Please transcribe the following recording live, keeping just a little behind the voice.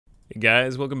Hey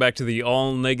guys, welcome back to the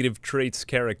all negative traits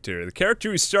character. The character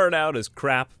who started out as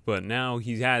crap, but now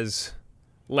he has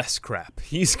less crap.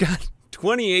 He's got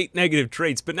 28 negative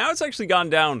traits, but now it's actually gone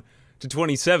down to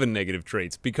 27 negative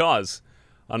traits because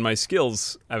on my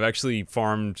skills, I've actually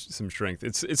farmed some strength.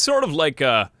 It's sort of like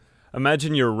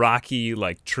imagine your Rocky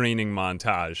training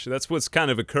montage. That's what's kind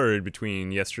of occurred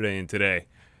between yesterday and today.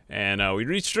 And we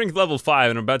reached strength level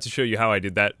 5, and I'm about to show you how I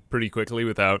did that pretty quickly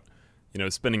without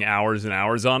spending hours and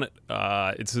hours on it.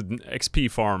 It's an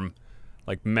XP farm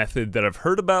method that I've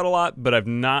heard about a lot, but I've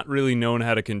not really known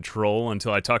how to control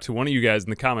until I talked to one of you guys in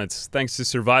the comments, thanks to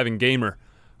Surviving Gamer.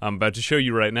 I'm about to show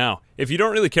you right now. If you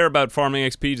don't really care about farming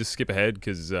XP, just skip ahead,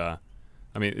 because, I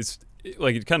mean,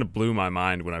 it kind of blew my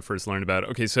mind when I first learned about it.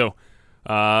 Okay, so,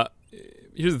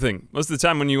 here's the thing. Most of the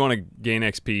time when you want to gain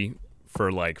XP for,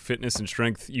 fitness and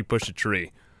strength, you push a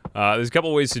tree. There's a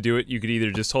couple ways to do it. You could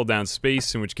either just hold down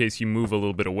space, in which case you move a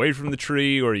little bit away from the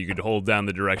tree, or you could hold down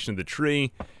the direction of the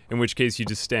tree, in which case you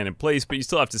just stand in place, but you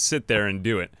still have to sit there and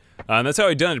do it. And that's how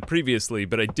I'd done it previously,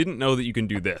 but I didn't know that you can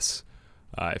do this.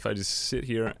 If I just sit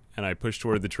here and I push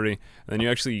toward the tree, and then you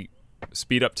actually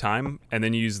speed up time, and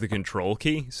then you use the control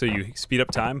key. So you speed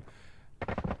up time,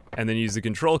 and then use the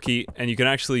control key, and you can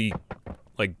actually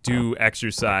do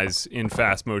exercise in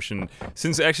fast motion.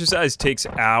 Since exercise takes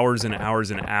hours and hours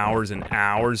and hours and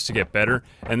hours to get better,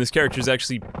 and this character is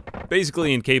actually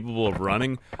basically incapable of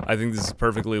running, I think this is a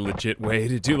perfectly legit way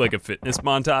to do a fitness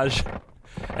montage.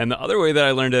 And the other way that I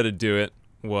learned how to do it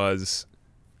was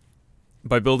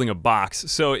by building a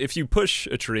box. So if you push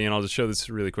a tree, and I'll just show this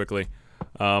really quickly,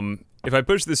 if I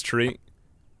push this tree,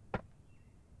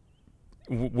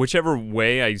 whichever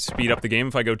way I speed up the game,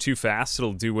 if I go too fast,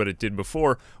 it'll do what it did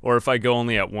before, or if I go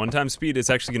only at 1 time speed, it's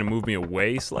actually going to move me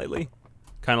away slightly,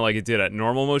 kind of like it did at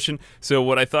normal motion. So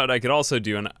what I thought I could also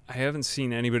do, and I haven't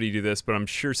seen anybody do this, but I'm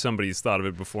sure somebody's thought of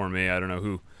it before me, I don't know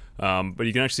who, but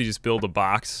you can actually just build a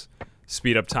box,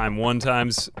 speed up time 1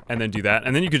 times, and then do that,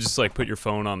 and then you could just put your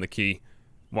phone on the key,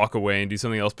 walk away and do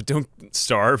something else, but don't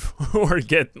starve or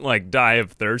get die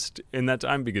of thirst in that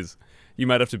time, because you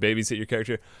might have to babysit your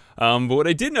character. But what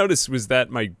I did notice was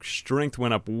that my strength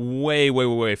went up way, way,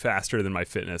 way faster than my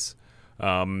fitness.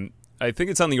 I think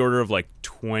it's on the order of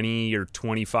 20 or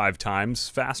 25 times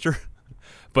faster.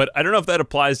 But I don't know if that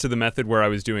applies to the method where I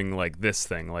was doing this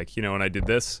thing. When I did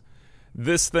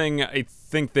this thing, I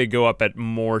think they go up at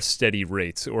more steady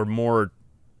rates or more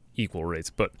equal rates.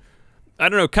 But I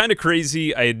don't know, kind of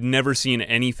crazy. I had never seen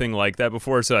anything like that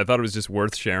before, so I thought it was just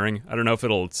worth sharing. I don't know if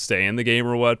it'll stay in the game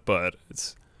or what, but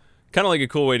it's kind of a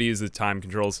cool way to use the time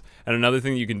controls. And another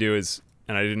thing that you can do is,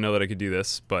 and I didn't know that I could do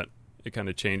this, but it kind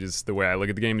of changes the way I look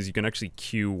at the game, is you can actually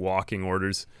queue walking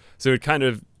orders. So it's kind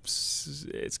of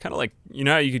like, you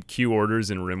know how you could queue orders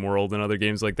in RimWorld and other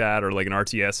games like that, or an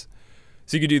RTS?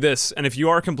 So you could do this, and if you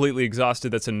are completely exhausted,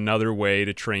 that's another way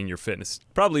to train your fitness.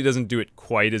 Probably doesn't do it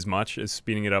quite as much as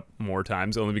speeding it up more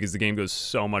times, only because the game goes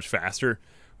so much faster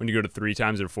when you go to 3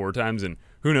 times or 4 times, and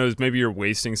who knows, maybe you're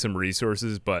wasting some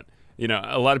resources, but,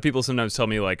 a lot of people sometimes tell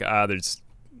me, there's,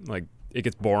 it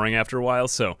gets boring after a while,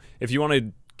 so if you want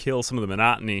to kill some of the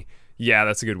monotony, yeah,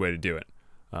 that's a good way to do it,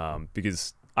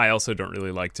 because I also don't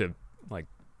really like to,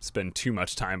 spend too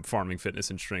much time farming fitness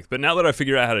and strength, but now that I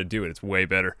figured out how to do it, it's way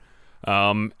better.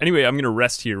 Anyway, I'm going to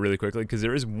rest here really quickly because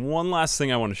there is one last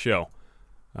thing I want to show.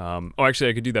 Oh, actually,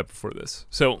 I could do that before this.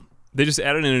 So, they just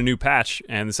added in a new patch,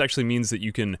 and this actually means that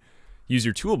you can use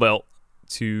your tool belt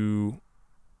to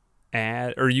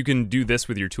add, or you can do this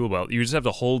with your tool belt. You just have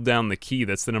to hold down the key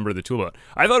that's the number of the tool belt.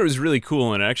 I thought it was really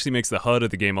cool, and it actually makes the HUD of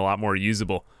the game a lot more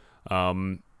usable.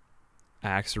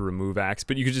 Axe or remove axe,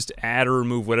 but you could just add or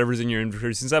remove whatever's in your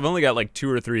inventory. Since I've only got 2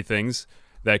 or 3 things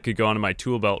that could go onto my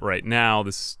tool belt right now,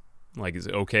 this is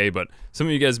okay, but some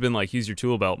of you guys have been use your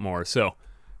tool belt more, so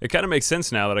it kind of makes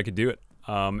sense now that I could do it.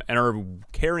 And our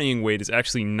carrying weight is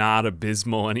actually not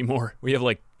abysmal anymore. We have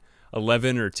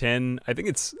 11 or 10. I think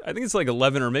it's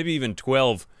 11 or maybe even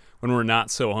 12 when we're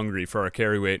not so hungry for our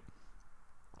carry weight.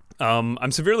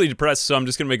 I'm severely depressed, so I'm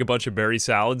just gonna make a bunch of berry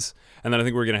salads, and then I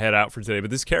think we're gonna head out for today.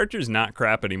 But this character is not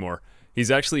crap anymore. He's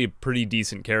actually a pretty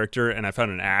decent character, and I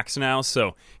found an axe now,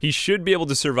 so he should be able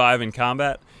to survive in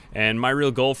combat. And my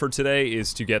real goal for today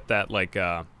is to get that,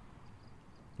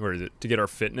 where is it? To get our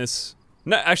fitness.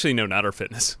 No, actually, no, not our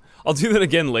fitness. I'll do that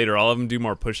again later. I'll have him do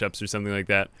more push-ups or something like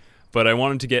that. But I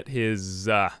want him to get his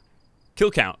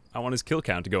kill count. I want his kill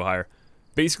count to go higher.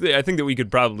 Basically, I think that we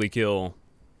could probably kill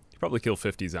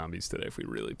 50 zombies today if we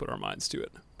really put our minds to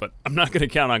it. But I'm not going to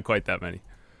count on quite that many.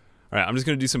 All right, I'm just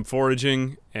going to do some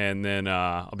foraging, and then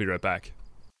I'll be right back.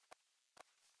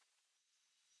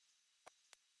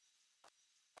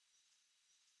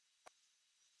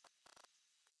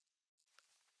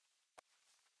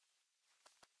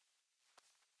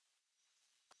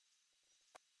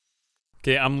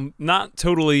 Okay, I'm not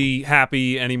totally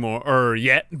happy anymore, or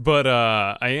yet, but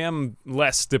I am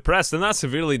less depressed. I'm not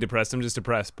severely depressed, I'm just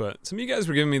depressed, but some of you guys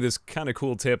were giving me this kind of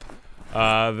cool tip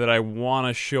that I want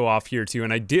to show off here too,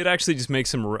 and I did actually just make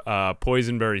some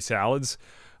poison berry salads,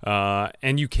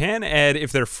 and you can add,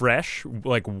 if they're fresh,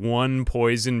 like one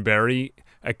poison berry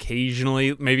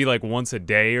occasionally, maybe like once a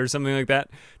day or something like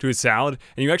that, to a salad,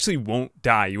 and you actually won't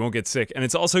die, you won't get sick, and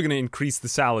it's also going to increase the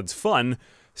salad's fun,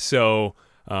 so...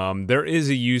 there is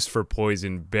a use for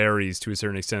poison berries to a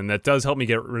certain extent, and that does help me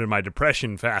get rid of my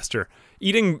depression faster.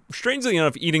 Strangely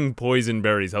enough, eating poison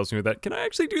berries helps me with that. Can I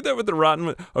actually do that with the rotten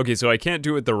ones? Okay, so I can't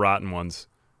do it with the rotten ones.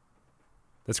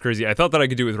 That's crazy. I thought that I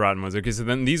could do it with rotten ones. Okay, so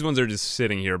then these ones are just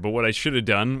sitting here, but what I should have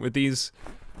done with these,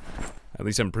 at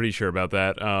least I'm pretty sure about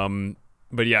that,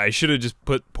 but yeah, I should have just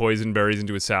put poison berries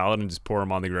into a salad and just pour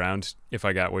them on the ground if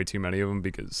I got way too many of them,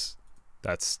 because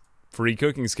that's free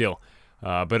cooking skill.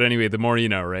 But anyway, the more you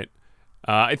know, right?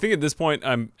 I think at this point,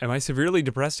 am I severely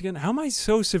depressed again? How am I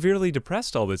so severely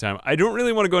depressed all the time? I don't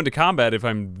really want to go into combat if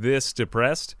I'm this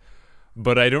depressed,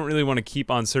 but I don't really want to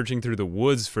keep on searching through the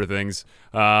woods for things.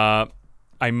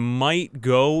 I might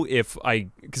go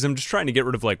because I'm just trying to get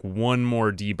rid of like one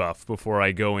more debuff before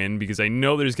I go in, because I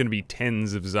know there's going to be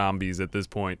tens of zombies at this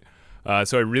point.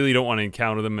 So I really don't want to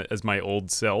encounter them as my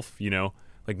old self, you know,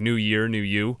 like new year, new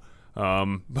you.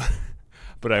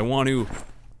 But I want to,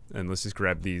 and let's just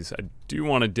grab these. I do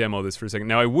want to demo this for a second.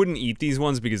 Now, I wouldn't eat these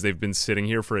ones because they've been sitting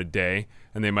here for a day,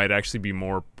 and they might actually be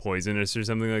more poisonous or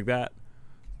something like that.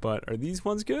 But are these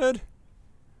ones good?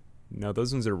 No,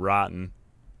 those ones are rotten.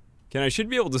 I should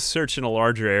be able to search in a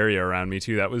larger area around me,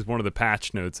 too. That was one of the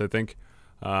patch notes, I think.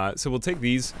 So we'll take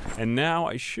these, and now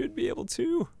I should be able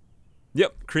to,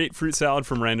 yep, create fruit salad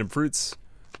from random fruits.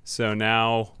 So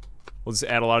now... we'll just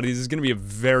add a lot of these. This is going to be a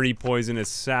very poisonous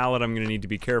salad. I'm going to need to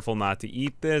be careful not to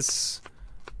eat this.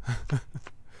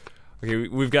 Okay,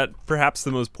 we've got perhaps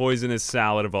the most poisonous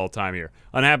salad of all time here.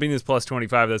 Unhappiness plus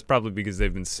 25. That's probably because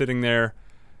they've been sitting there.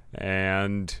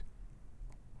 And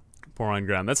pour on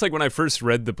ground. That's like when I first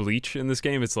read the Bleach in this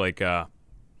game. It's like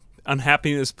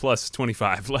unhappiness plus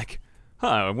 25. Like,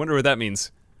 I wonder what that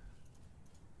means.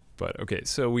 But okay,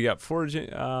 so we got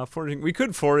foraging. We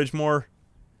could forage more.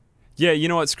 Yeah, you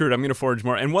know what, screw it, I'm going to forage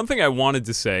more. And one thing I wanted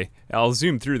to say, I'll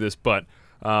zoom through this, but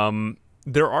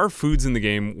there are foods in the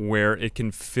game where it can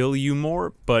fill you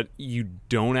more, but you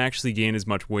don't actually gain as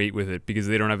much weight with it because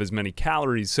they don't have as many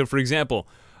calories. So for example,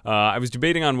 I was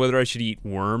debating on whether I should eat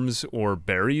worms or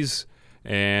berries,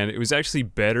 and it was actually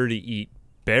better to eat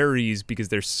berries because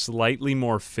they're slightly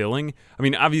more filling. I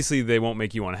mean, obviously they won't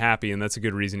make you unhappy, and that's a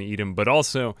good reason to eat them, but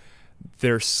also...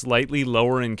 they're slightly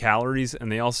lower in calories,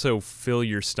 and they also fill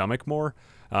your stomach more.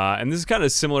 And this is kind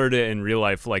of similar to in real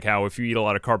life, like how if you eat a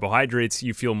lot of carbohydrates,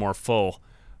 you feel more full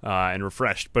and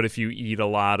refreshed. But if you eat a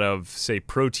lot of, say,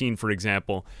 protein, for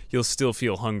example, you'll still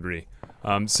feel hungry.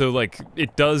 So, like,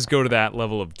 it does go to that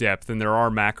level of depth, and there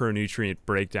are macronutrient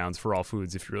breakdowns for all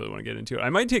foods if you really want to get into it. I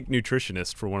might take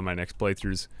nutritionist for one of my next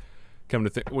playthroughs. Come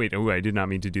to think, wait, oh, I did not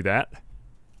mean to do that.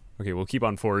 Okay, we'll keep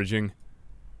on foraging.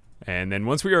 And then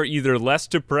once we are either less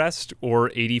depressed or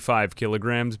 85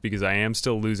 kilograms, because I am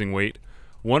still losing weight,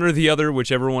 one or the other,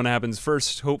 whichever one happens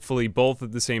first, hopefully both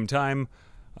at the same time,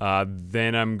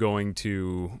 then I'm going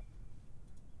to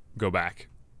go back.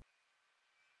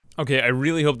 Okay, I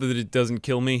really hope that it doesn't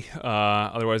kill me,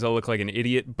 otherwise I'll look like an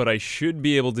idiot, but I should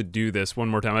be able to do this one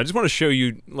more time. I just want to show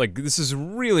you, like, this is a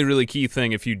really, really key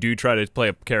thing if you do try to play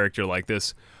a character like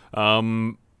this.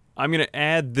 I'm going to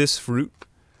add this fruit.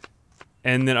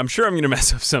 And then I'm sure I'm going to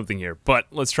mess up something here, but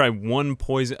let's try one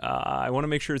poison. I want to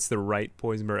make sure it's the right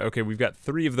poison berry. Okay, we've got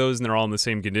 3 of those, and they're all in the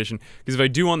same condition. Because if I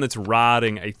do one that's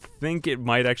rotting, I think it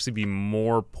might actually be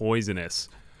more poisonous.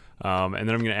 And then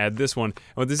I'm going to add this one.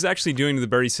 And what this is actually doing to the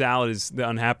berry salad is the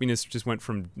unhappiness just went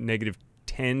from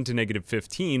 -10 to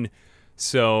 -15.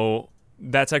 So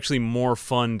that's actually more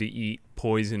fun to eat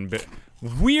poison.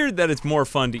 Weird that it's more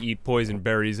fun to eat poison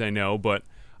berries, I know, but...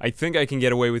 I think I can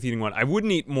get away with eating one. I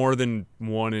wouldn't eat more than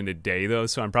one in a day, though,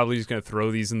 so I'm probably just going to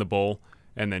throw these in the bowl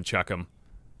and then chuck them.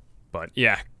 But,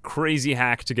 yeah, crazy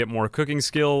hack to get more cooking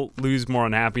skill, lose more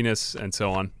unhappiness, and so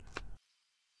on.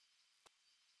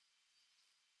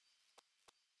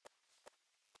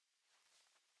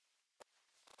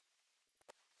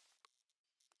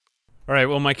 Alright,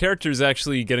 well, my character is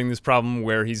actually getting this problem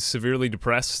where he's severely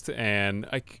depressed, and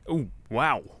oh,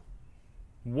 wow.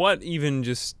 What even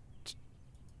just...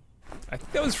 I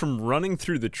think that was from running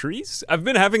through the trees? I've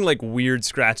been having, like, weird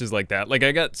scratches like that. Like,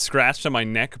 I got scratched on my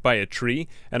neck by a tree,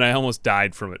 and I almost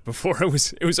died from it before. It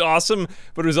was awesome,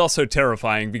 but it was also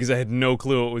terrifying because I had no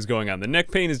clue what was going on. The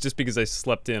neck pain is just because I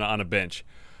slept in on a bench.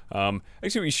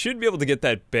 Actually, we should be able to get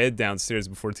that bed downstairs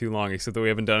before too long, except that we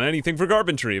haven't done anything for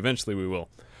carpentry. Eventually we will.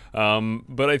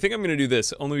 But I think I'm going to do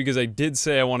this, only because I did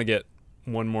say I want to get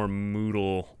one more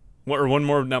Moodle. Or one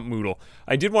more, not Moodle.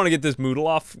 I did want to get this Moodle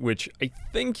off, which I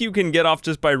think you can get off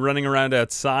just by running around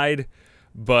outside.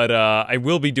 But I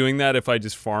will be doing that if I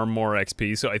just farm more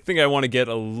XP. So I think I want to get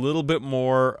a little bit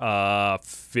more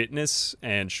fitness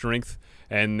and strength.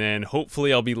 And then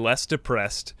hopefully I'll be less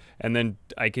depressed. And then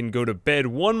I can go to bed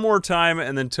one more time.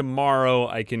 And then tomorrow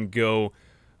I can go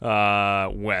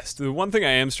west. The one thing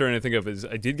I am starting to think of is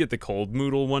I did get the cold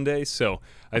Moodle one day. So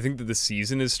I think that the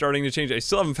season is starting to change. I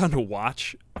still haven't found a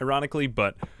watch, ironically.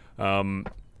 But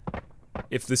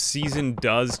if the season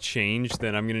does change,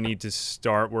 then I'm going to need to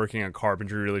start working on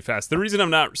carpentry really fast. The reason I'm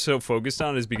not so focused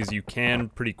on it is because you can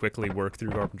pretty quickly work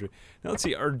through carpentry. Now let's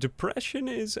see, our depression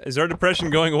is our depression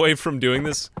going away from doing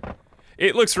this?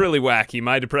 It looks really wacky.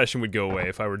 My depression would go away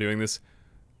if I were doing this.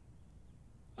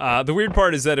 The weird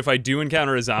part is that if I do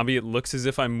encounter a zombie, it looks as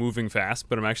if I'm moving fast,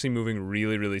 but I'm actually moving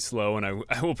really, really slow, and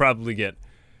I will probably get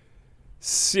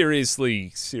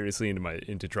seriously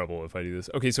into trouble if I do this.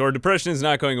 Okay, so our depression is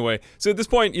not going away. So at this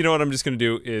point, you know what I'm just going to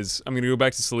do is I'm going to go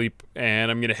back to sleep, and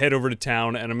I'm going to head over to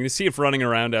town, and I'm going to see if running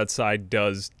around outside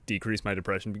does decrease my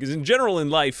depression. Because in general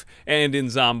in life, and in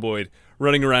Zomboid,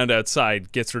 running around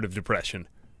outside gets rid of depression.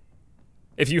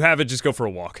 If you have it, just go for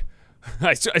a walk.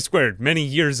 I swear, many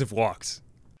years of walks.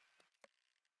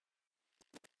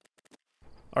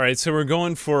 Alright, so we're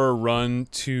going for a run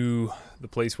to the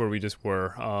place where we just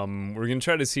were. We're going to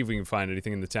try to see if we can find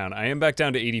anything in the town. I am back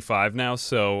down to 85 now,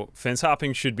 so fence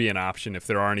hopping should be an option if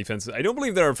there are any fences. I don't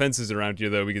believe there are fences around here,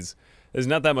 though, because there's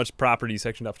not that much property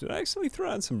sectioned off. Did I accidentally throw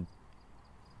down some...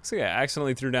 Looks like I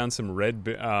accidentally threw down some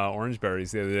red orange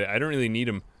berries the other day. I don't really need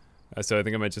them, so I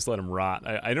think I might just let them rot.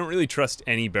 I don't really trust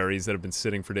any berries that have been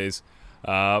sitting for days.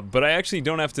 But I actually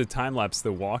don't have to time-lapse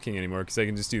the walking anymore, because I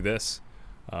can just do this.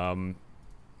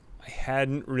 I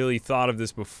hadn't really thought of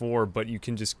this before, but you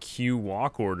can just queue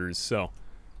walk orders, so...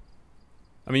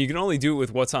 I mean, you can only do it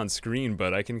with what's on screen,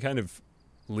 but I can kind of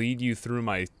lead you through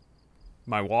my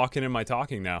walking and my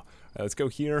talking now. Let's go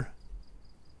here.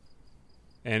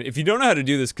 And if you don't know how to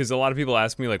do this, because a lot of people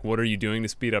ask me, like, what are you doing to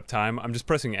speed up time? I'm just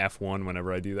pressing F1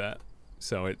 whenever I do that.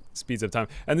 So it speeds up time.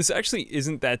 And this actually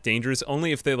isn't that dangerous.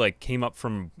 Only if they, like, came up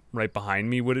from right behind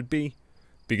me would it be.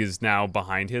 Because now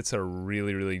behind hits are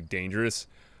really, really dangerous.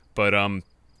 But,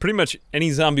 pretty much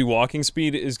any zombie walking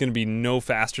speed is going to be no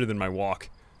faster than my walk.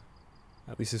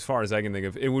 At least as far as I can think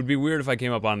of. It would be weird if I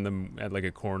came up on them at, like,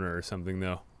 a corner or something,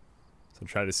 though. So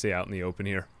try to stay out in the open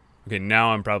here. Okay,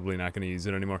 now I'm probably not going to use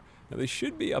it anymore. Now, they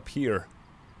should be up here.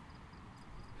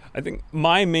 I think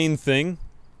my main thing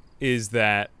is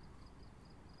that,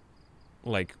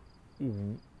 like,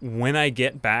 when I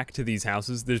get back to these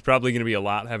houses, there's probably going to be a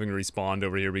lot having respawned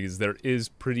over here because there is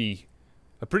a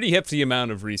pretty hefty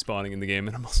amount of respawning in the game,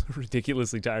 and I'm also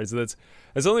ridiculously tired, so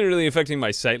that's only really affecting my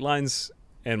sightlines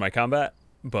and my combat,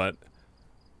 but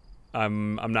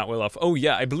I'm not well off. Oh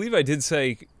yeah, I believe I did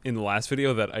say in the last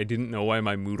video that I didn't know why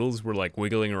my Moodles were like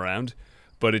wiggling around,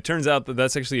 but it turns out that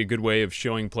that's actually a good way of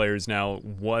showing players now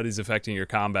what is affecting your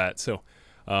combat. So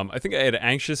I think I had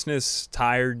anxiousness,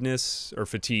 tiredness, or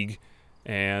fatigue,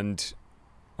 and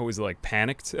what was it, like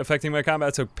panicked affecting my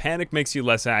combat? So panic makes you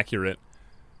less accurate.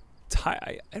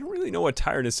 I don't really know what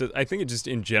tiredness is. I think it just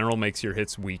in general makes your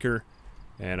hits weaker,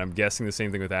 and I'm guessing the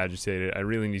same thing with agitated. I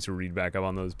really need to read back up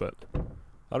on those, but a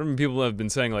lot of people have been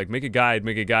saying, like, make a guide,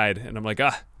 and I'm like,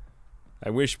 I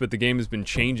wish, but the game has been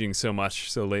changing so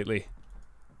much so lately.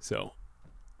 So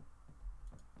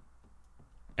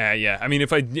yeah, I mean,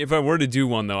 if I were to do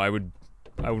one though, I would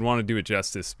want to do it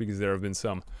justice, because there have been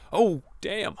some. Oh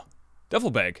damn,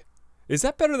 duffel bag. Is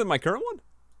that better than my current one?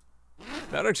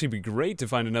 That'd actually be great to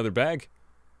find another bag.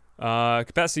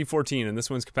 Capacity 14, and this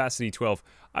one's capacity 12.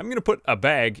 I'm gonna put a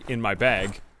bag in my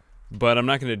bag, but I'm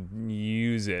not gonna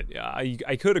use it.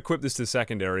 I could equip this to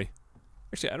secondary.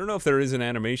 Actually, I don't know if there is an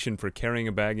animation for carrying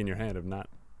a bag in your hand.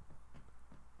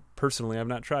 Personally, I've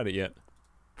not tried it yet.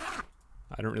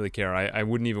 I don't really care. I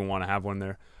wouldn't even want to have one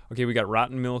there. Okay, we got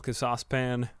rotten milk, a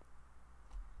saucepan.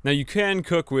 Now, you can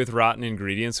cook with rotten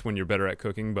ingredients when you're better at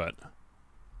cooking, but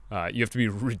you have to be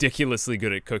ridiculously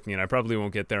good at cooking, and I probably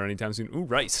won't get there anytime soon. Ooh,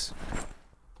 rice.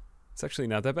 It's actually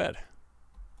not that bad.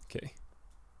 Okay.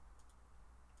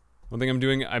 One thing I'm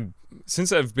doing,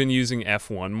 since I've been using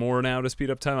F1 more now to speed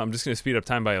up time, I'm just going to speed up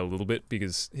time by a little bit,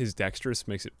 because his dexterous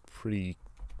makes it pretty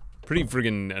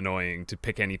friggin' annoying to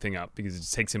pick anything up, because it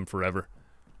just takes him forever.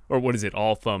 Or what is it?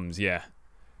 All thumbs, yeah.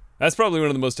 That's probably one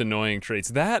of the most annoying traits.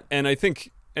 That, and I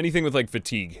think anything with, like,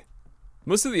 fatigue.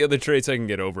 Most of the other traits I can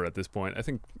get over at this point. I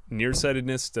think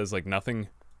nearsightedness does like nothing.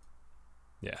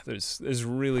 Yeah, there's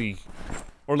really,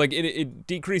 or like it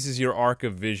decreases your arc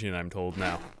of vision, I'm told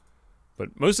now.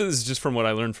 But most of this is just from what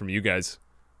I learned from you guys.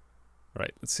 All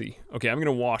right, let's see. Okay, I'm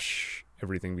gonna wash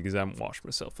everything because I haven't washed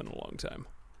myself in a long time.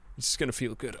 It's just gonna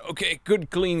feel good. Okay, good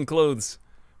clean clothes.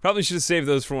 Probably should have saved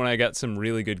those for when I got some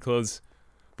really good clothes.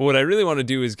 But what I really want to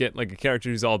do is get like a character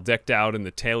who's all decked out in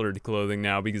the tailored clothing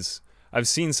now, because I've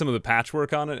seen some of the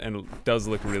patchwork on it and it does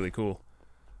look really cool.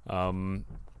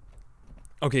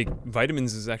 Okay,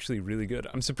 vitamins is actually really good.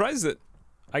 I'm surprised that,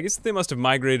 I guess they must have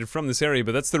migrated from this area,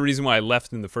 but that's the reason why I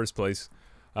left in the first place.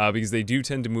 Because they do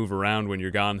tend to move around when you're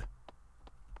gone.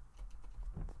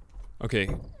 Okay,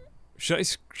 should I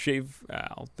shave?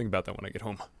 I'll think about that when I get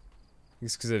home.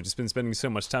 It's because I've just been spending so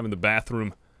much time in the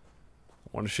bathroom. I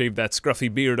want to shave that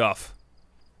scruffy beard off.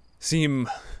 See him...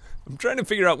 I'm trying to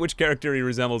figure out which character he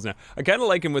resembles now. I kind of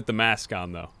like him with the mask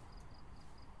on, though.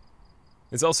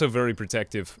 It's also very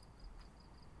protective.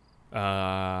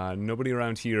 Nobody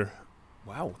around here.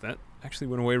 Wow, that actually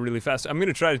went away really fast. I'm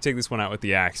gonna try to take this one out with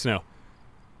the axe. No.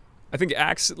 I think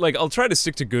axe, like, I'll try to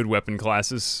stick to good weapon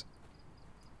classes.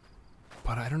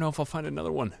 But I don't know if I'll find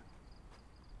another one.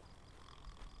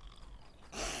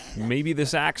 Maybe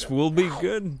this axe will be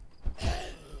good.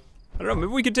 I don't know, maybe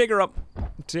we could take her up.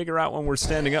 Take her out when we're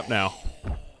standing up now.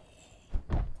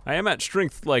 I am at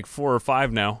strength, like, 4 or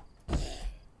 5 now.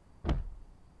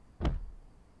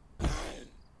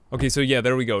 Okay, so yeah,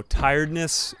 there we go.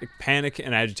 Tiredness, panic,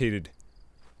 and agitated.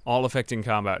 All affecting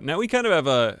combat. Now we kind of have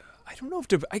a... I don't know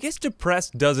if... I guess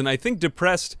depressed doesn't. I think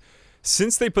depressed,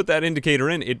 since they put that indicator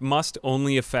in, it must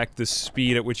only affect the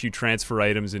speed at which you transfer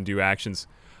items and do actions.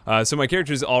 So my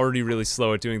character is already really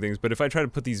slow at doing things, but if I try to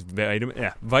put these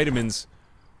vitamins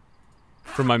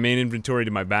from my main inventory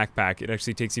to my backpack, it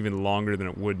actually takes even longer than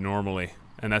it would normally.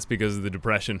 And that's because of the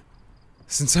depression.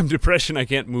 Since I'm depression, I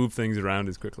can't move things around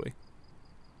as quickly.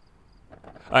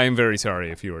 I am very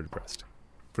sorry if you are depressed.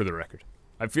 For the record.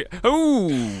 I feel...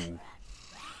 Oh!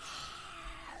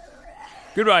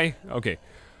 Goodbye. Okay.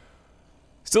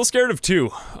 Still scared of 2.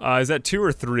 Is that 2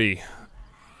 or 3?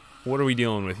 What are we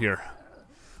dealing with here?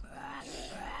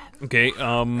 Okay,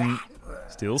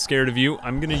 still scared of you.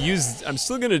 I'm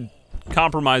still gonna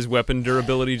compromise weapon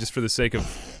durability just for the sake of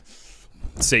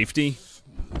safety.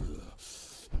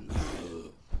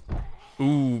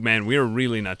 Ooh, man, we are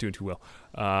really not doing too well.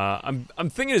 I'm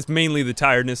thinking it's mainly the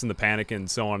tiredness and the panic and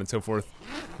so on and so forth.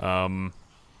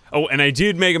 Oh, and I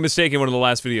did make a mistake in one of the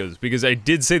last videos, because I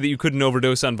did say that you couldn't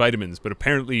overdose on vitamins, but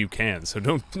apparently you can, so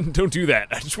don't do that.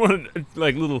 I just wanted,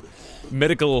 like, little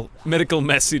medical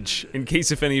message, in case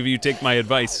if any of you take my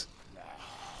advice.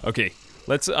 Okay,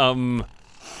 let's,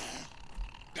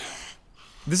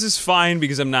 this is fine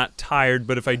because I'm not tired,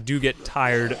 but if I do get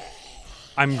tired,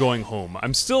 I'm going home.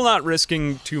 I'm still not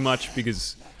risking too much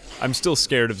because I'm still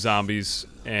scared of zombies,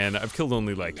 and I've killed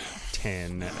only, like,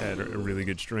 10 at a really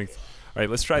good strength. Alright,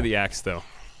 let's try the axe, though.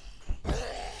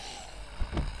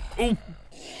 Oh!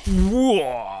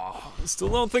 Whoa. Still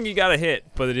don't think you got a hit,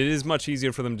 but it is much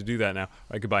easier for them to do that now.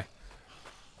 Alright, goodbye.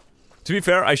 To be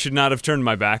fair, I should not have turned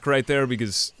my back right there,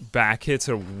 because back hits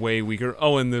are way weaker.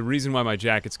 Oh, and the reason why my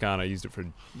jacket's gone, I used it for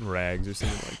rags or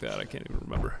something like that. I can't even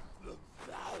remember.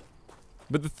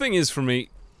 But the thing is, for me,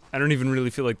 I don't even really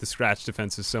feel like the scratch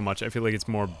defense is so much. I feel like it's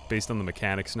more based on the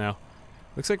mechanics now.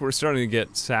 Looks like we're starting to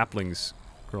get saplings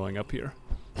growing up here.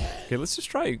 Okay, let's just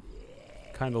try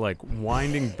kind of like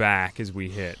winding back as we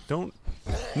hit.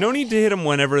 No need to hit them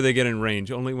whenever they get in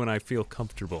range, only when I feel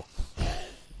comfortable.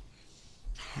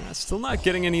 Still not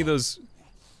getting any of those...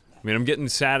 I mean, I'm getting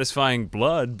satisfying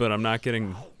blood, but I'm not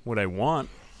getting what I want.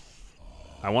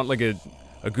 I want like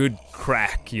a good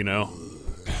crack, you know?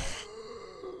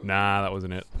 Nah, that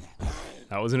wasn't it.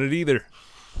 That wasn't it either.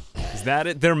 Is that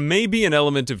it? There may be an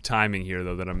element of timing here,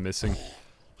 though, that I'm missing.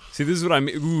 See, this is what I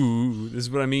mean. Ooh, this is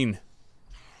what I mean.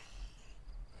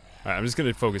 Alright, I'm just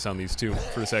gonna focus on these two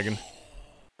for a second.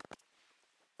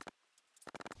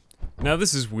 Now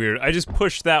this is weird. I just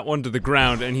pushed that one to the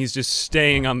ground and he's just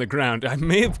staying on the ground. I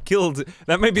may have killed...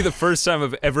 That might be the first time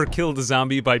I've ever killed a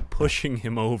zombie by pushing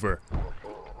him over.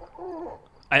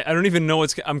 I don't even know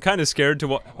what's... I'm kind of scared to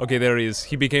walk... Okay, there he is.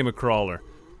 He became a crawler.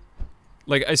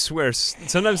 Like, I swear,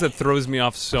 sometimes that throws me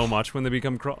off so much when they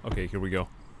become crawl... Okay, here we go.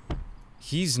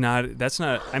 He's not... That's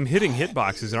not... I'm hitting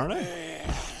hitboxes, aren't I?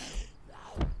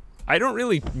 I don't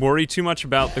really worry too much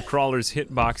about the crawler's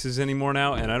hitboxes anymore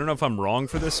now, and I don't know if I'm wrong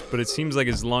for this, but it seems like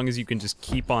as long as you can just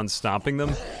keep on stopping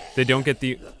them, they don't get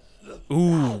the...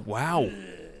 Ooh, wow.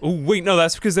 Oh, wait, no,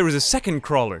 that's because there was a second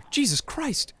crawler. Jesus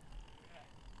Christ.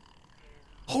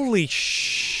 Holy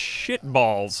shit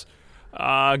balls.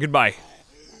 Goodbye.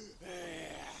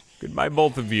 Goodbye,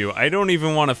 both of you. I don't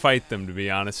even want to fight them, to be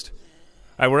honest.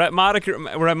 Alright,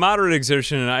 we're at moderate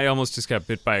exertion, and I almost just got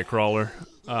bit by a crawler.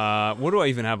 What do I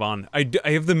even have on? I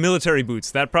have the military boots.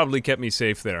 That probably kept me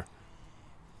safe there.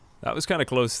 That was kind of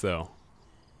close, though.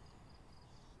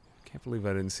 Can't believe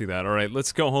I didn't see that. Alright,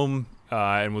 let's go home,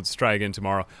 and we'll just try again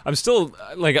tomorrow. I'm still,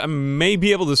 like, I may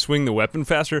be able to swing the weapon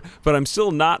faster, but I'm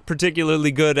still not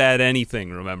particularly good at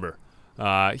anything, remember.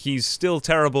 He's still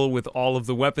terrible with all of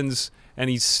the weapons,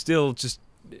 and he's still just...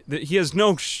 He has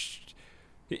no...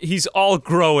 He's all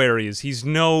grow areas. He's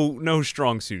no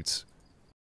strong suits.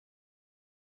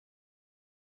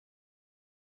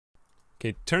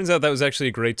 Okay, turns out that was actually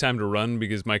a great time to run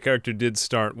because my character did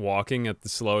start walking at the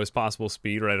slowest possible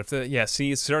speed right after that. Yeah,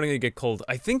 see, it's starting to get cold.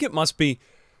 I think it must be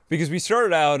because we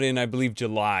started out in, I believe,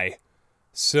 July.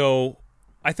 So,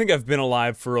 I think I've been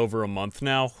alive for over a month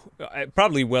now.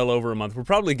 Probably well over a month. We're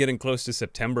probably getting close to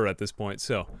September at this point,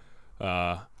 so...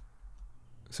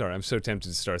 Sorry, I'm so tempted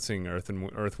to start singing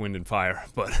Earth, Wind, and Fire,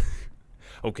 but...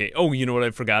 Okay, oh, you know what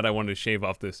I forgot? I wanted to shave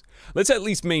off this. Let's at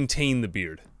least maintain the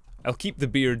beard. I'll keep the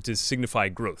beard to signify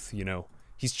growth, you know.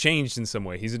 He's changed in some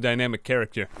way. He's a dynamic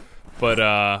character. But,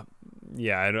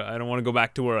 yeah, I don't want to go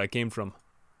back to where I came from.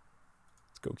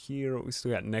 Let's go here. We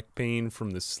still got neck pain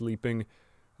from the sleeping.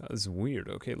 That was weird.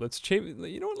 Okay, let's shave...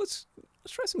 You know what? Let's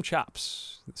try some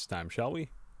chops this time, shall we?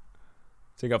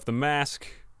 Take off the mask.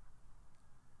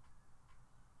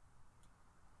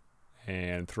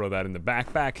 And throw that in the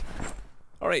backpack.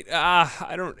 Alright,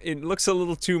 I don't... It looks a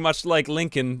little too much like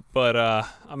Lincoln, but,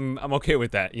 I'm okay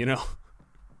with that, you know?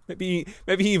 Maybe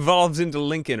he evolves into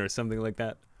Lincoln or something like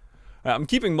that. I'm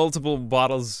keeping multiple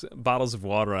bottles of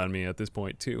water on me at this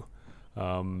point, too.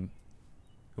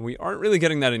 We aren't really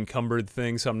getting that encumbered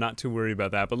thing, so I'm not too worried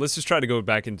about that, but let's just try to go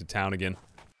back into town again.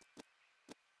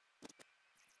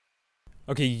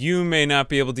 Okay, you may not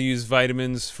be able to use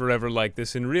vitamins forever like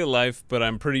this in real life, but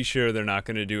I'm pretty sure they're not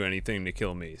going to do anything to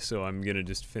kill me, so I'm going to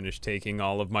just finish taking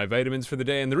all of my vitamins for the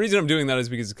day, and the reason I'm doing that is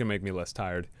because it's going to make me less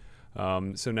tired.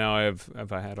 So now I've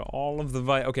had all of the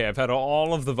I've had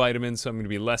all of the vitamins, so I'm going to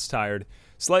be less tired,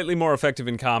 slightly more effective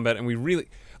in combat, and we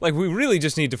really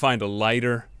just need to find a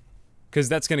lighter, because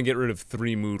that's going to get rid of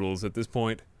 3 moodles at this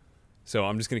point. So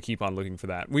I'm just going to keep on looking for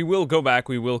that. We will go back,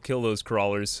 we will kill those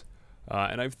crawlers.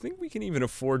 And I think we can even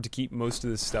afford to keep most of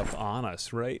this stuff on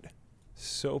us, right?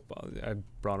 Soap, I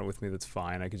brought it with me, that's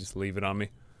fine. I could just leave it on me.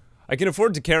 I can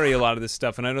afford to carry a lot of this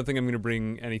stuff, and I don't think I'm going to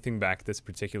bring anything back that's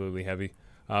particularly heavy.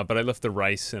 But I left the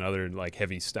rice and other, like,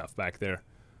 heavy stuff back there.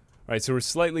 Alright, so we're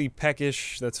slightly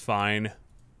peckish, that's fine.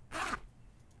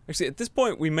 Actually, at this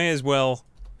point, we may as well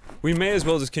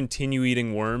just continue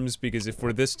eating worms, because if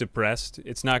we're this depressed,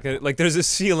 it's not gonna... Like, there's a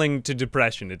ceiling to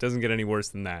depression. It doesn't get any worse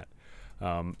than that.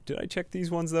 Did I check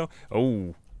these ones, though?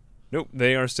 Oh. Nope,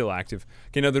 they are still active.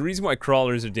 Okay, now the reason why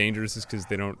crawlers are dangerous is because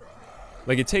they don't...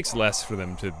 Like, it takes less for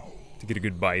them to get a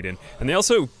good bite in. And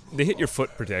they hit your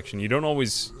foot protection. You don't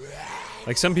always...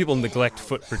 Like, some people neglect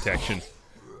foot protection.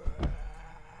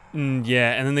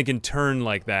 Yeah, and then they can turn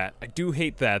like that. I do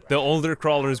hate that. The older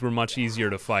crawlers were much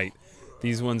easier to fight.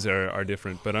 These ones are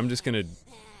different, but I'm gonna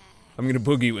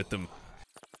boogie with them.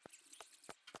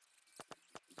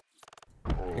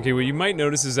 Okay, what you might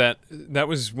notice is that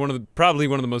was probably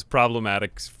one of the most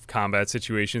problematic combat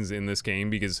situations in this game,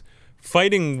 because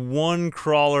fighting one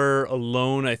crawler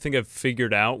alone, I think I've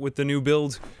figured out with the new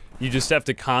build. You just have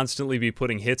to constantly be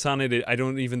putting hits on it. I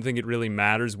don't even think it really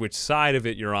matters which side of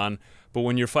it you're on, but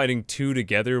when you're fighting 2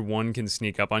 together, one can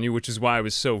sneak up on you, which is why I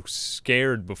was so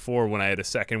scared before when I had a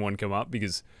second one come up,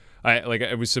 because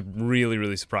I was really,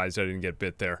 really surprised I didn't get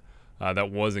bit there.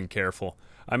 That wasn't careful.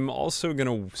 I'm also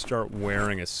gonna start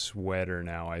wearing a sweater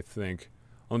now, I think.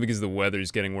 Only because the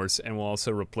weather's getting worse, and we'll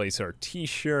also replace our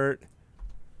t-shirt.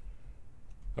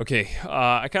 Okay,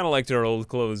 I kinda liked our old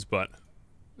clothes, but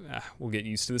we'll get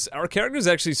used to this. Our character's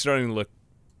actually starting to look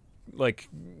like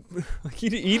he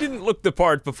didn't look the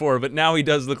part before, but now he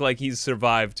does look like he's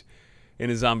survived in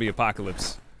a zombie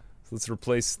apocalypse. So let's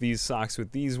replace these socks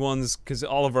with these ones, because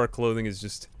all of our clothing is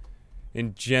just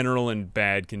in general in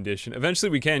bad condition. Eventually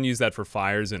we can use that for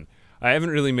fires, and I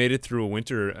haven't really made it through a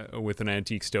winter with an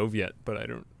antique stove yet, but I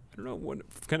don't know what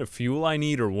kind of fuel I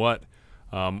need or what.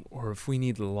 Or if we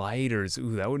need lighters.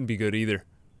 Ooh, that wouldn't be good either.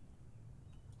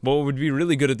 What would be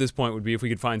really good at this point would be if we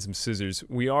could find some scissors.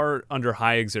 We are under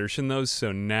high exertion though,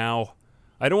 so now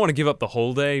I don't want to give up the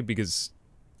whole day because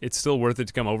it's still worth it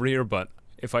to come over here, but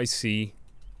if I see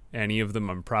any of them,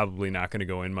 I'm probably not going to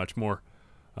go in much more.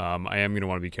 I am going to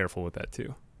want to be careful with that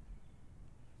too.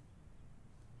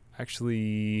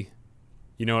 Actually,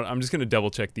 you know what? I'm just going to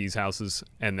double check these houses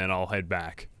and then I'll head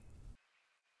back.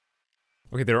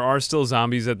 Okay, there are still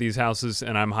zombies at these houses,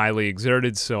 and I'm highly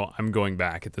exerted, so I'm going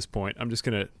back at this point. I'm just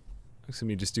gonna... Let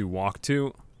me just do walk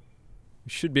 2. We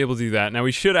should be able to do that. Now,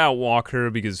 we should outwalk her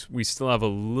because we still have a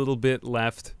little bit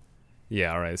left.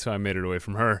 Yeah, alright, so I made it away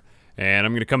from her. And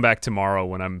I'm gonna come back tomorrow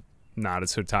when I'm not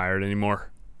so tired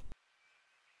anymore.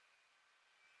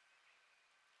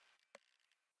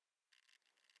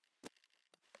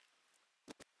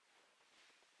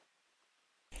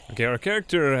 Okay, our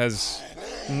character has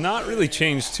not really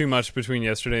changed too much between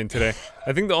yesterday and today.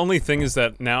 I think the only thing is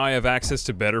that now I have access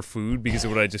to better food because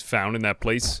of what I just found in that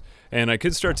place. And I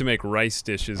could start to make rice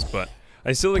dishes, but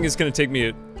I still think it's gonna take me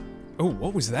a... Oh,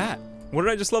 what was that? What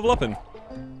did I just level up in?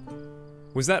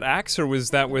 Was that axe or was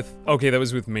that with... Okay, that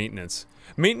was with maintenance.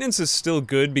 Maintenance is still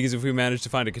good because if we manage to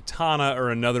find a katana or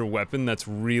another weapon that's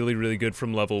really, really good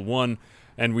from level 1,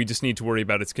 and we just need to worry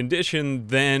about its condition,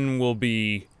 then we'll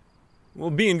be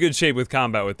in good shape with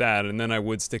combat with that, and then I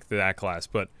would stick to that class,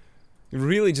 but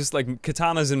really just like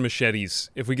katanas and machetes,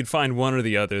 if we could find one or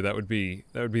the other, that would be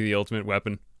the ultimate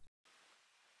weapon.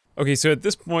 Okay, so at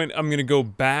this point, I'm gonna go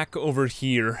back over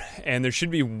here, and there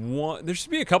should be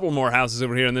a couple more houses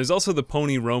over here, and there's also the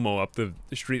Pony Romo up the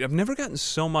street. I've never gotten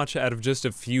so much out of just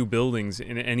a few buildings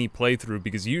in any playthrough,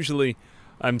 because usually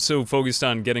I'm so focused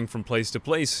on getting from place to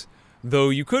place, though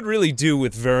you could really do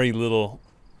with very little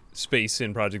space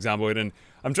in Project Zomboid, and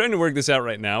I'm trying to work this out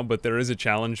right now, but there is a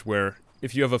challenge where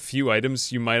if you have a few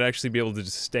items, you might actually be able to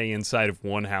just stay inside of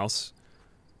one house,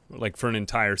 like for an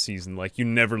entire season, like you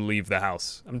never leave the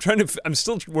house. I'm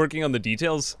still working on the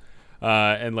details,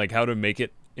 and like how to make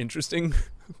it interesting,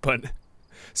 but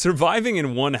surviving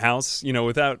in one house, you know,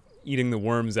 without eating the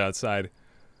worms outside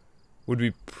would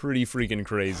be pretty freaking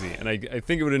crazy, and I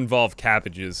think it would involve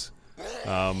cabbages.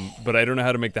 But I don't know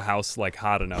how to make the house, like,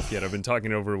 hot enough yet. I've been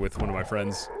talking over with one of my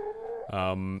friends.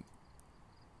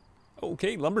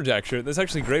 Okay, lumberjack shirt. That's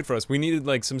actually great for us. We needed,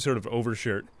 like, some sort of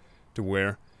overshirt to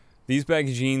wear. These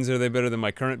baggy jeans, are they better than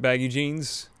my current baggy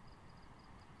jeans?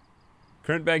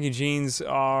 Current baggy jeans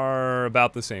are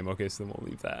about the same. Okay, so then we'll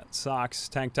leave that. Socks,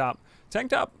 tank top. Tank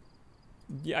top,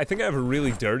 yeah, I think I have a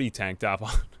really dirty tank top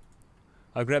on.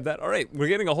 I'll grab that. Alright, we're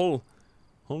getting a whole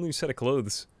new set of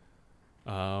clothes.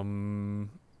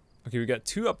 Okay, we got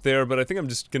 2 up there, but I think I'm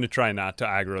just gonna try not to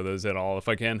aggro those at all if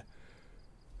I can.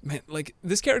 Man, like,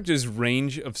 this character's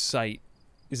range of sight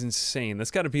is insane. That's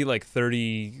gotta be like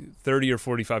 30 or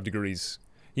 45 degrees.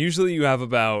 Usually you have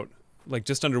about, like,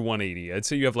 just under 180. I'd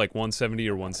say you have like 170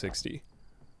 or 160.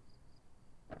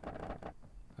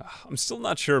 I'm still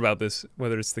not sure about this,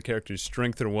 whether it's the character's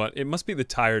strength or what. It must be the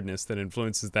tiredness that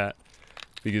influences that,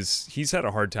 because he's had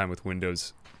a hard time with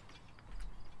windows.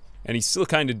 And he still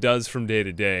kind of does from day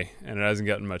to day, and it hasn't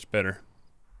gotten much better.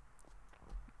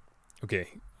 Okay,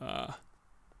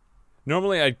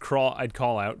 normally I'd call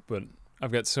out, but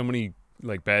I've got so many,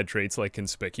 like, bad traits, like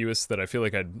conspicuous, that I feel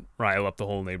like I'd rile up the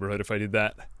whole neighborhood if I did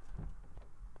that.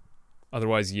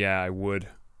 Otherwise, yeah, I would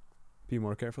be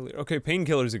more careful. Okay,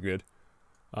 painkillers are good.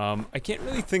 I can't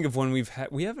really think of when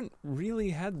we haven't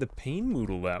really had the pain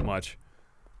moodle that much.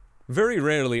 Very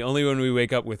rarely, only when we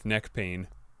wake up with neck pain.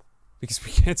 Because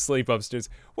we can't sleep upstairs.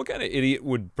 What kind of idiot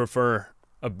would prefer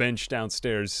a bench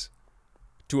downstairs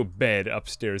to a bed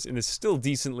upstairs in a still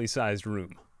decently sized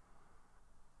room?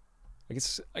 I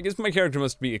guess my character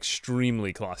must be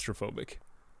extremely claustrophobic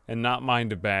and not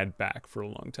mind a bad back for a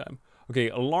long time. Okay,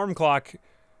 alarm clock.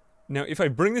 Now, if I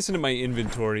bring this into my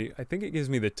inventory, I think it gives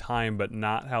me the time, but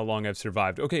not how long I've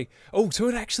survived. Okay. Oh, so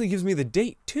it actually gives me the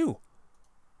date, too.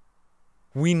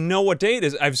 We know what day it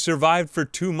is. I've survived for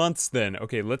 2 months then.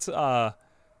 Okay, let's, I'm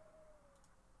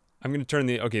gonna turn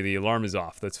the alarm is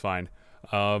off. That's fine.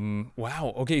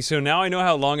 Wow. Okay, so now I know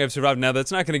how long I've survived. Now,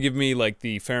 that's not gonna give me, like,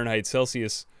 the Fahrenheit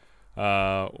Celsius,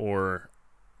 or,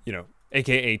 you know,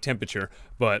 AKA temperature,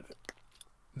 but,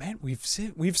 man, we've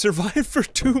survived for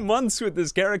 2 months with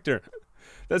this character.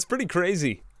 That's pretty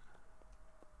crazy.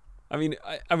 I mean,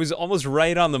 I was almost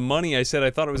right on the money. I said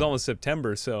I thought it was almost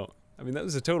September, so... I mean, that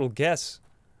was a total guess.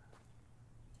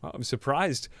 Wow, I'm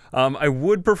surprised. I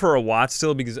would prefer a watch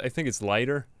still because I think it's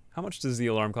lighter. How much does the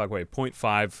alarm clock weigh?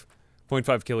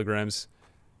 0.5 kilograms.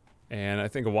 And I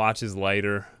think a watch is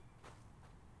lighter.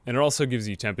 And it also gives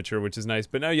you temperature, which is nice.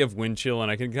 But now you have wind chill,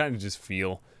 and I can kind of just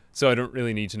feel. So I don't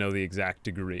really need to know the exact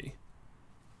degree.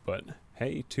 But,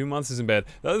 hey, 2 months isn't bad.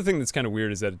 The other thing that's kind of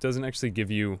weird is that it doesn't actually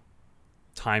give you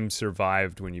time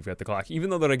survived when you've got the clock, even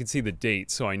though that I can see the date,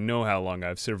 so I know how long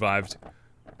I've survived.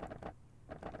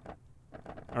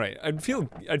 Alright, I'd feel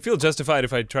justified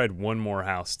if I tried one more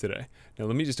house today. Now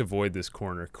let me just avoid this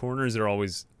corner. Corners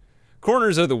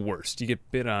are the worst. You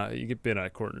get bit on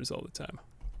corners all the time.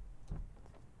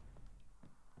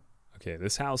 Okay,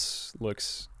 this house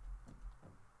looks...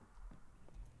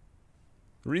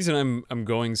 The reason I'm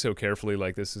going so carefully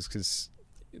like this is because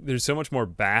there's so much more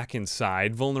back and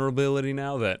side vulnerability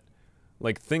now that,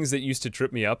 like, things that used to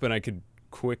trip me up and I could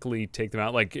quickly take them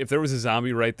out. Like, if there was a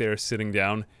zombie right there sitting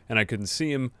down and I couldn't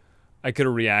see him, I could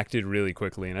have reacted really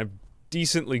quickly, and I have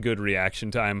decently good reaction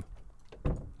time.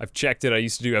 I've checked it. I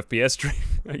used to do FPS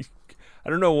training. I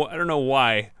don't know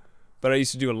why, but I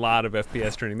used to do a lot of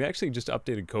FPS training. They actually just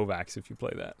updated Kovacs if you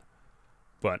play that.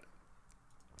 But,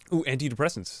 ooh,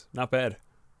 antidepressants. Not bad.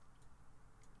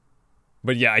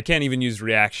 But yeah, I can't even use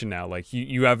reaction now. Like,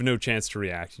 you have no chance to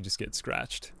react. You just get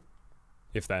scratched.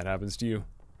 If that happens to you.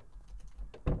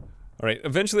 Alright,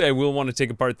 eventually I will want to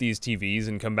take apart these TVs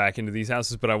and come back into these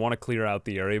houses, but I want to clear out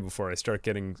the area before I start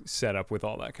getting set up with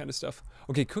all that kind of stuff.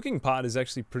 Okay, cooking pot is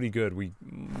actually pretty good.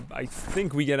 I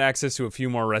think we get access to a few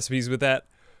more recipes with that.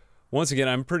 Once again,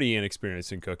 I'm pretty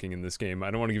inexperienced in cooking in this game.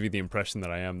 I don't want to give you the impression that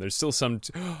I am. There's still some...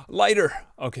 lighter!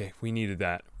 Okay, we needed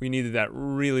that. We needed that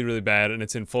really, really bad, and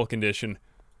it's in full condition.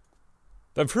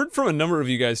 I've heard from a number of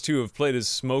you guys, too, who have played as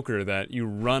smoker, that you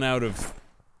run out of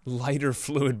lighter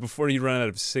fluid before you run out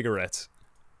of cigarettes.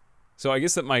 So I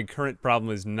guess that my current problem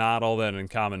is not all that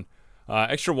uncommon.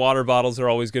 Extra water bottles are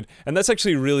always good, and that's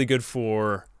actually really good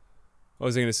for... What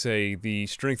was I going to say? The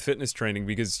strength fitness training,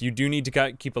 because you do need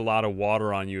to keep a lot of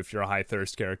water on you if you're a high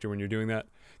thirst character when you're doing that.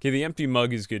 Okay, the empty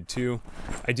mug is good too.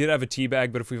 I did have a tea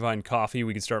bag, but if we find coffee,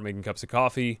 we can start making cups of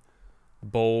coffee.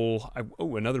 Bowl.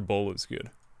 Oh, another bowl is good.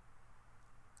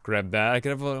 Grab that. I could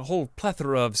have a whole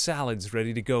plethora of salads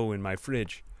ready to go in my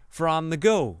fridge. For on the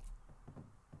go.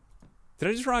 Did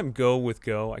I just rhyme go with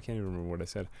go? I can't even remember what I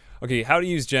said. Okay, how to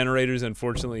use generators,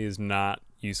 unfortunately, is not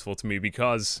useful to me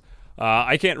because...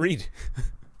 I can't read.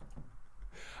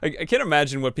 I can't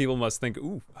imagine what people must think.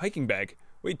 Ooh, hiking bag.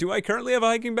 Wait, do I currently have a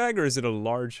hiking bag, or is it a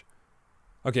large?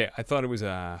 Okay, I thought it was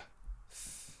a...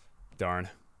 Darn.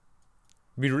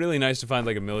 It'd be really nice to find,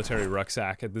 like, a military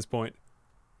rucksack at this point.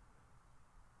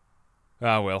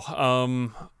 Ah, well.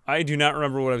 I do not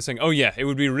remember what I was saying. Oh, yeah, it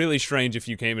would be really strange if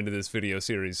you came into this video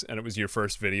series, and it was your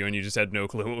first video, and you just had no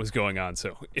clue what was going on.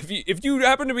 So, if you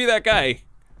happen to be that guy,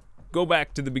 go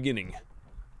back to the beginning.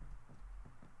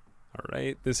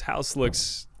 Alright, this house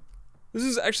looks... This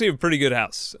is actually a pretty good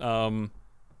house. Trying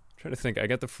to think, I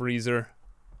got the freezer.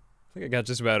 I think I got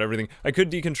just about everything. I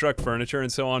could deconstruct furniture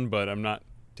and so on, but I'm not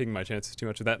taking my chances too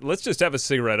much with that. Let's just have a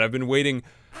cigarette. I've been waiting,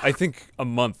 I think, a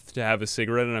month to have a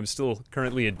cigarette, and I'm still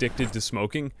currently addicted to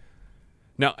smoking.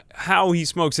 Now, how he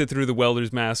smokes it through the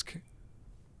welder's mask...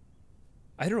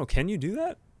 I don't know, can you do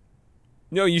that?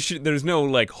 No, you should... There's no,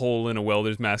 like, hole in a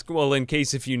welder's mask. Well, in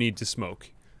case if you need to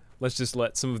smoke. Let's just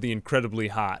let some of the incredibly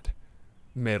hot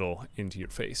metal into your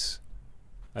face.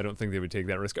 I don't think they would take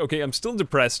that risk. Okay, I'm still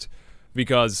depressed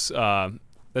because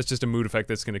that's just a mood effect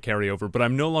that's going to carry over, but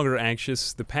I'm no longer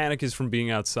anxious. The panic is from being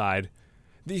outside.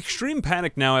 The extreme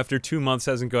panic now after 2 months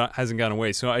hasn't gone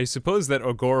away, so I suppose that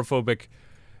agoraphobic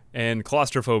and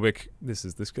claustrophobic... This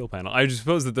is the skill panel. I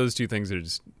suppose that those two things are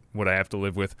just what I have to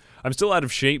live with. I'm still out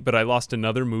of shape, but I lost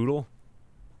another moodle.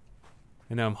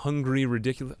 And now I'm hungry,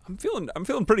 ridiculous. I'm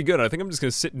feeling pretty good. I think I'm just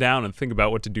gonna sit down and think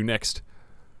about what to do next.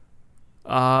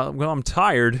 Well, I'm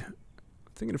tired. I'm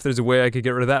thinking if there's a way I could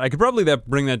get rid of that. I could probably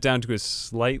bring that down to a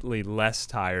slightly less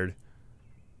tired.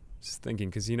 Just thinking,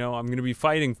 because, you know, I'm gonna be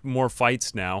fighting more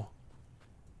fights now.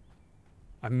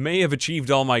 I may have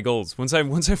achieved all my goals. Once I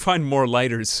find more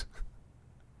lighters.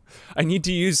 I need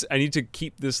to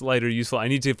keep this lighter useful. I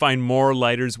need to find more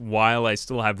lighters while I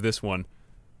still have this one.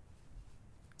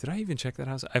 Did I even check that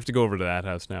house? I have to go over to that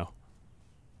house now.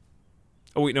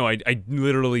 Oh wait, no, I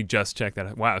literally just checked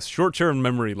that. Wow, short-term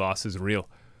memory loss is real.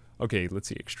 Okay, let's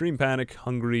see. Extreme panic,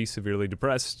 hungry, severely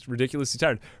depressed, ridiculously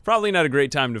tired. Probably not a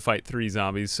great time to fight 3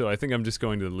 zombies, so I think I'm just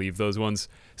going to leave those ones.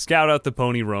 Scout out the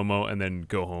pony Romo, and then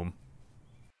go home.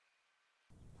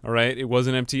 Alright, it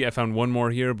wasn't empty. I found one more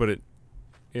here, but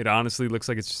it honestly looks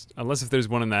like it's just... Unless if there's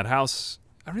one in that house.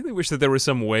 I really wish that there was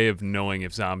some way of knowing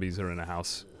if zombies are in a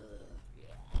house.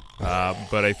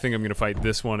 But I think I'm gonna fight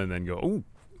this one and then go, ooh,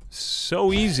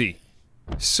 so easy.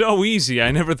 So easy,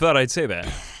 I never thought I'd say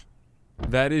that.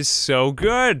 That is so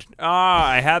good. Ah,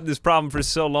 I had this problem for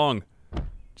so long.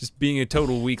 Just being a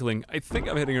total weakling. I think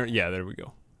I'm hitting her, yeah, there we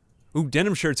go. Ooh,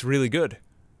 denim shirt's really good.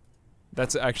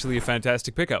 That's actually a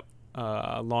fantastic pickup.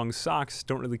 Long socks,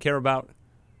 don't really care about.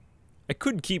 I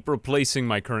could keep replacing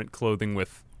my current clothing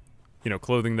with, you know,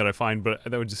 clothing that I find, but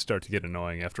that would just start to get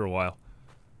annoying after a while.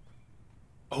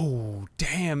 Oh,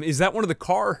 damn, is that one of the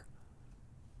car?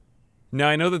 Now,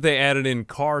 I know that they added in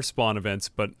car spawn events,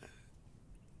 but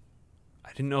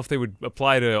I didn't know if they would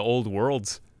apply to old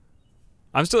worlds.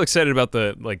 I'm still excited about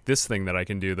the, like, this thing that I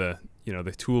can do, the, you know,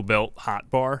 the tool belt hot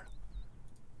bar.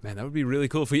 Man, that would be really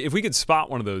cool if we could spot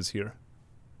one of those here.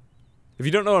 If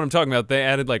you don't know what I'm talking about, they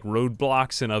added, like,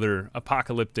 roadblocks and other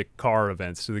apocalyptic car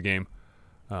events to the game.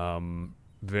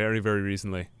 Very, very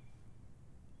recently.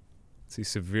 Let's see,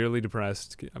 severely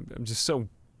depressed. I'm just so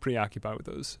preoccupied with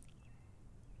those.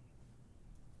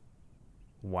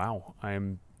 Wow,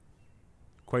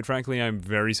 quite frankly, I'm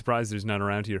very surprised there's none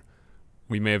around here.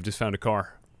 We may have just found a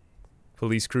car.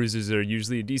 Police cruisers are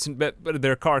usually a decent bet, but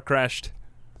their car crashed.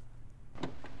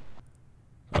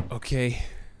 Okay.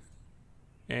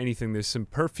 Anything, there's some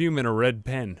perfume and a red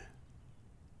pen.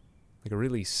 Like a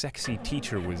really sexy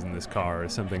teacher was in this car or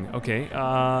something. Okay,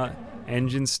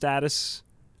 engine status.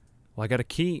 Well, I got a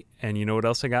key, and you know what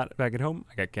else I got back at home?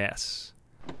 I got gas.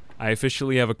 I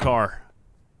officially have a car.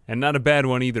 And not a bad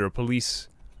one either, a police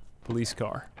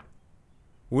car.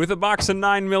 With a box of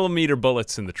 9mm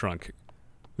bullets in the trunk.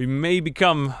 We may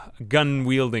become a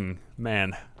gun-wielding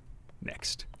man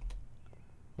next.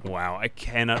 Wow, I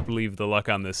cannot believe the luck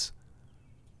on this.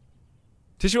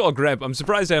 Tissue I'll grab. I'm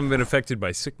surprised I haven't been affected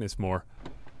by sickness more.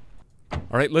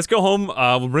 Alright, let's go home.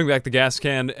 We'll bring back the gas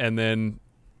can, and then...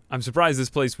 I'm surprised this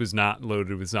place was not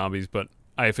loaded with zombies, but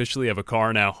I officially have a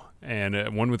car now.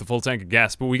 And one with a full tank of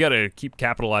gas, but we gotta keep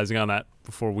capitalizing on that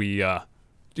before we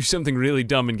do something really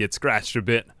dumb and get scratched a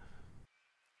bit.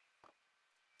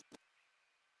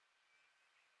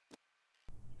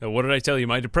 Now, what did I tell you?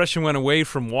 My depression went away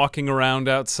from walking around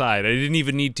outside. I didn't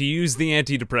even need to use the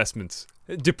antidepressants.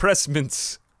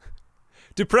 Depressants!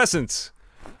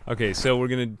 Okay, so we're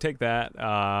gonna take that.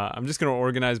 I'm just gonna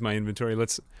organize my inventory.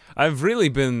 I've really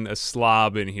been a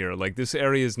slob in here. Like, this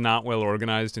area is not well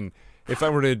organized, and if I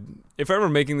were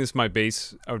making this my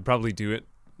base, I would probably do it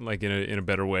like in a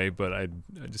better way, but I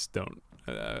just don't.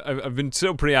 I've been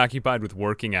so preoccupied with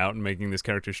working out and making this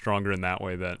character stronger in that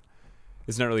way that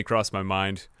it's not really crossed my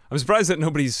mind. I'm surprised that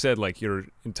nobody's said, like, your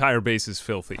entire base is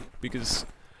filthy, because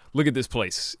look at this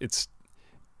place.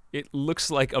 It looks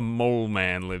like a mole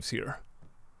man lives here.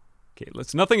 Okay,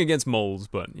 nothing against moles,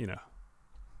 but, you know,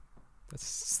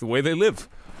 that's the way they live.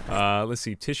 Let's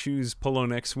see, tissues, polo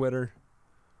neck sweater.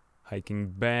 Hiking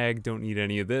bag, don't need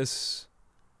any of this.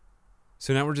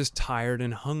 So now we're just tired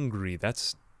and hungry.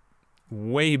 That's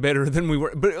way better than we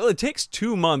were. But it takes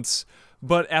 2 months,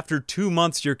 but after 2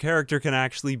 months your character can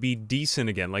actually be decent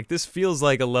again. Like, this feels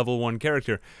like a level 1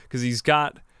 character, because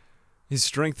his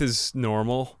strength is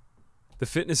normal. The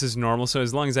fitness is normal, so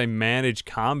as long as I manage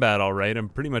combat alright, I'm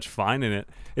pretty much fine in it.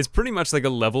 It's pretty much like a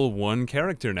level 1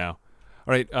 character now.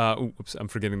 Alright, oops, I'm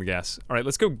forgetting the gas. Alright,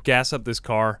 let's go gas up this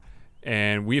car.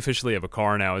 And we officially have a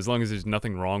car now, as long as there's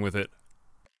nothing wrong with it.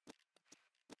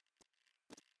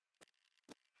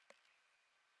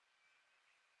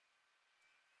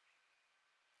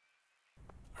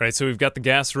 Alright, so we've got the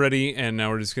gas ready, and now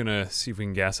we're just gonna see if we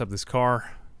can gas up this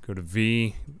car. Go to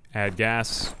V, add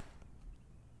gas.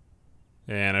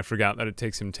 And I forgot that it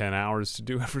takes him 10 hours to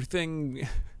do everything.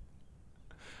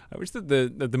 I wish that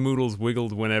the Moodles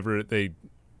wiggled whenever they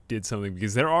did something,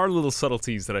 because there are little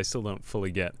subtleties that I still don't fully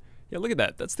get. Yeah, look at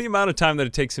that. That's the amount of time that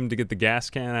it takes him to get the gas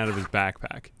can out of his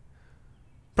backpack.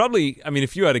 Probably, I mean,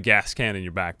 if you had a gas can in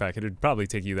your backpack, it'd probably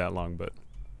take you that long, but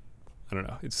I don't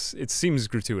know. It seems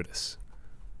gratuitous.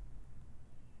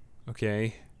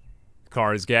 Okay.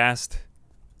 Car is gassed.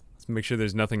 Let's make sure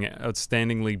there's nothing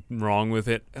outstandingly wrong with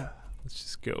it. Let's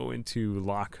just go into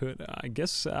lock hood. I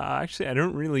guess, actually, I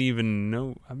don't really even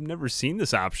know. I've never seen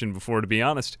this option before, to be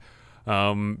honest.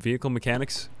 Vehicle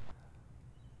mechanics.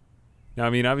 Now, I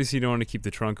mean, obviously you don't want to keep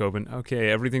the trunk open. Okay,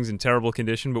 everything's in terrible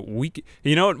condition, but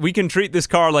you know what? We can treat this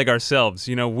car like ourselves.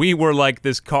 You know, we were like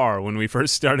this car when we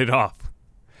first started off.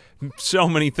 So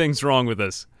many things wrong with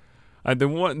us. The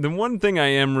one thing I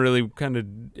am really kind of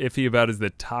iffy about is the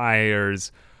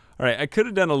tires. All right, I could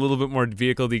have done a little bit more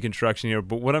vehicle deconstruction here,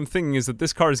 but what I'm thinking is that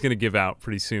this car is going to give out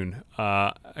pretty soon.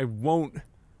 I'll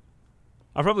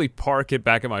probably park it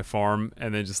back at my farm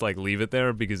and then just, like, leave it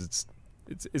there, because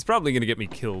it's probably going to get me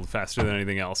killed faster than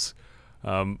anything else.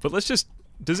 But let's just...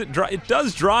 It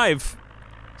does drive,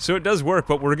 so it does work,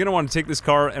 but we're going to want to take this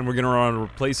car and we're going to want to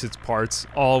replace its parts,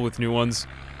 all with new ones.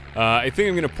 I think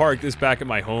I'm going to park this back at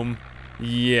my home.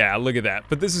 Yeah, look at that.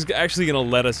 But this is actually going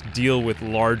to let us deal with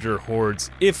larger hordes,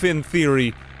 if in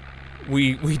theory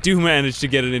we do manage to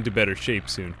get it into better shape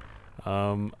soon.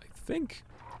 I think...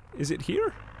 Is it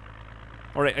here?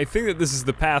 Alright, I think that this is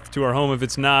the path to our home. If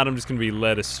it's not, I'm just going to be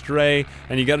led astray.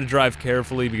 And you got to drive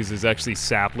carefully, because there's actually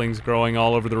saplings growing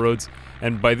all over the roads.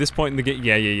 And by this point in the game...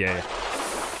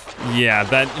 Yeah,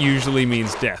 that usually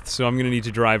means death. So I'm going to need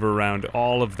to drive around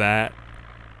all of that.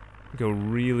 Go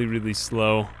really, really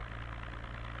slow.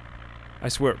 I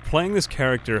swear, playing this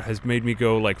character has made me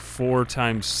go like 4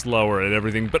 times slower at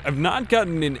everything, but I've not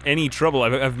gotten in any trouble.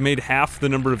 I've made half the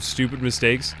number of stupid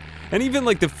mistakes. And even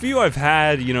like the few I've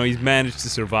had, you know, he's managed to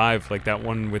survive, like that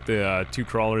one with the 2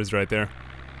 crawlers right there.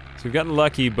 So we've gotten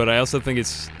lucky, but I also think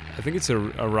it's a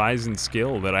rise in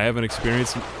skill that I haven't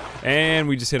experienced. And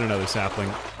we just hit another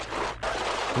sapling.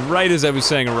 Right as I was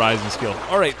saying, a rise in skill.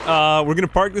 Alright, we're gonna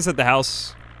park this at the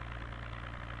house.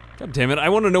 God damn it, I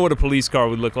want to know what a police car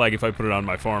would look like if I put it on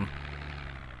my farm.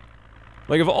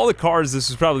 Like, of all the cars,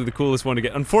 this is probably the coolest one to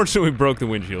get. Unfortunately, we broke the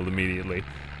windshield immediately.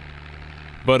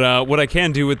 But, what I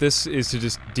can do with this is to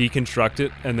just deconstruct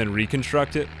it and then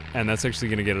reconstruct it, and that's actually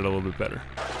gonna get it a little bit better.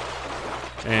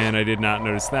 And I did not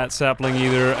notice that sapling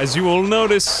either. As you will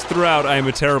notice throughout, I am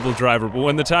a terrible driver, but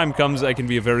when the time comes, I can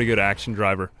be a very good action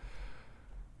driver.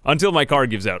 Until my car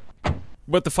gives out.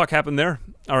 What the fuck happened there?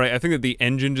 Alright, I think that the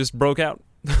engine just broke out.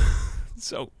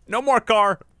 So, no more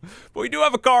car. But we do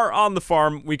have a car on the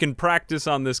farm. We can practice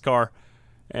on this car.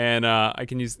 And, I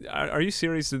can use... Are you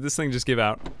serious? Did this thing just give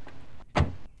out?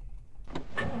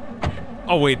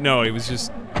 Oh, wait, no, it was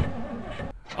just...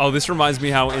 Oh, this reminds me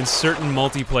how in certain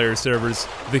multiplayer servers,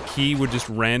 the key would just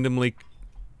randomly...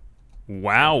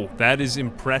 Wow, that is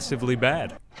impressively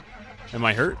bad. Am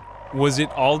I hurt? Was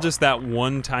it all just that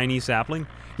one tiny sapling?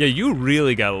 Yeah, you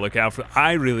really gotta look out for...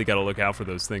 I really gotta look out for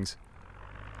those things.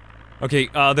 Okay,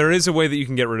 there is a way that you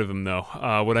can get rid of them, though.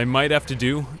 What I might have to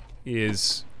do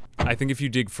is... I think if you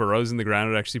dig furrows in the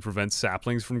ground, it actually prevents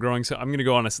saplings from growing, so I'm gonna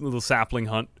go on a little sapling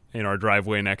hunt in our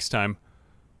driveway next time.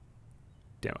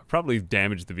 Damn, I probably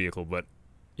damaged the vehicle, but...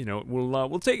 You know,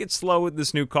 we'll take it slow with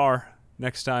this new car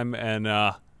next time, and,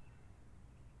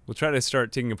 we'll try to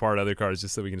start taking apart other cars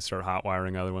just so we can start hot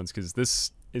wiring other ones, because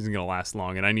this isn't gonna last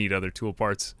long, and I need other tool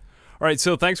parts. Alright,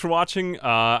 so thanks for watching.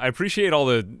 I appreciate all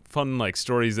the fun, like,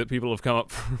 stories that people have come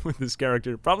up with this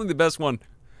character. Probably the best one,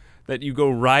 that you go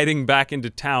riding back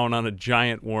into town on a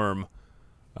giant worm.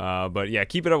 But yeah,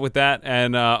 keep it up with that.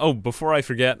 And, oh, before I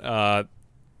forget,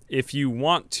 if you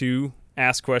want to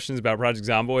ask questions about Project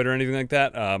Zomboid or anything like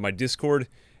that, my Discord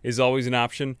is always an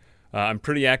option. I'm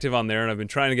pretty active on there, and I've been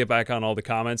trying to get back on all the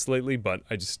comments lately, but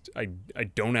I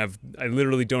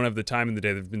literally don't have the time in the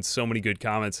day. There've been so many good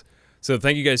comments. So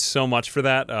thank you guys so much for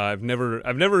that. I've never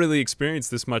really experienced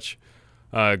this much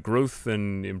growth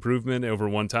and improvement over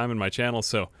one time in my channel.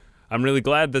 So I'm really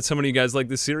glad that so many of you guys like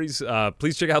this series.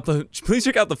 Please check out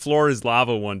the Floor is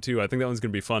Lava one too. I think that one's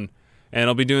gonna be fun, and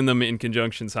I'll be doing them in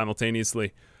conjunction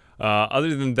simultaneously.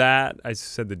 Other than that, I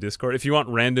said the Discord. If you want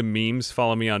random memes,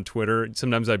 follow me on Twitter.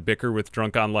 Sometimes I bicker with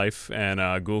Drunk on Life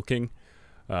and Ghoul King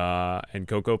and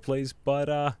Coco Plays.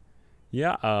 But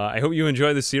yeah, I hope you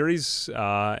enjoy the series.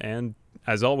 And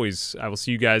as always, I will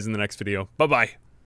see you guys in the next video. Bye-bye.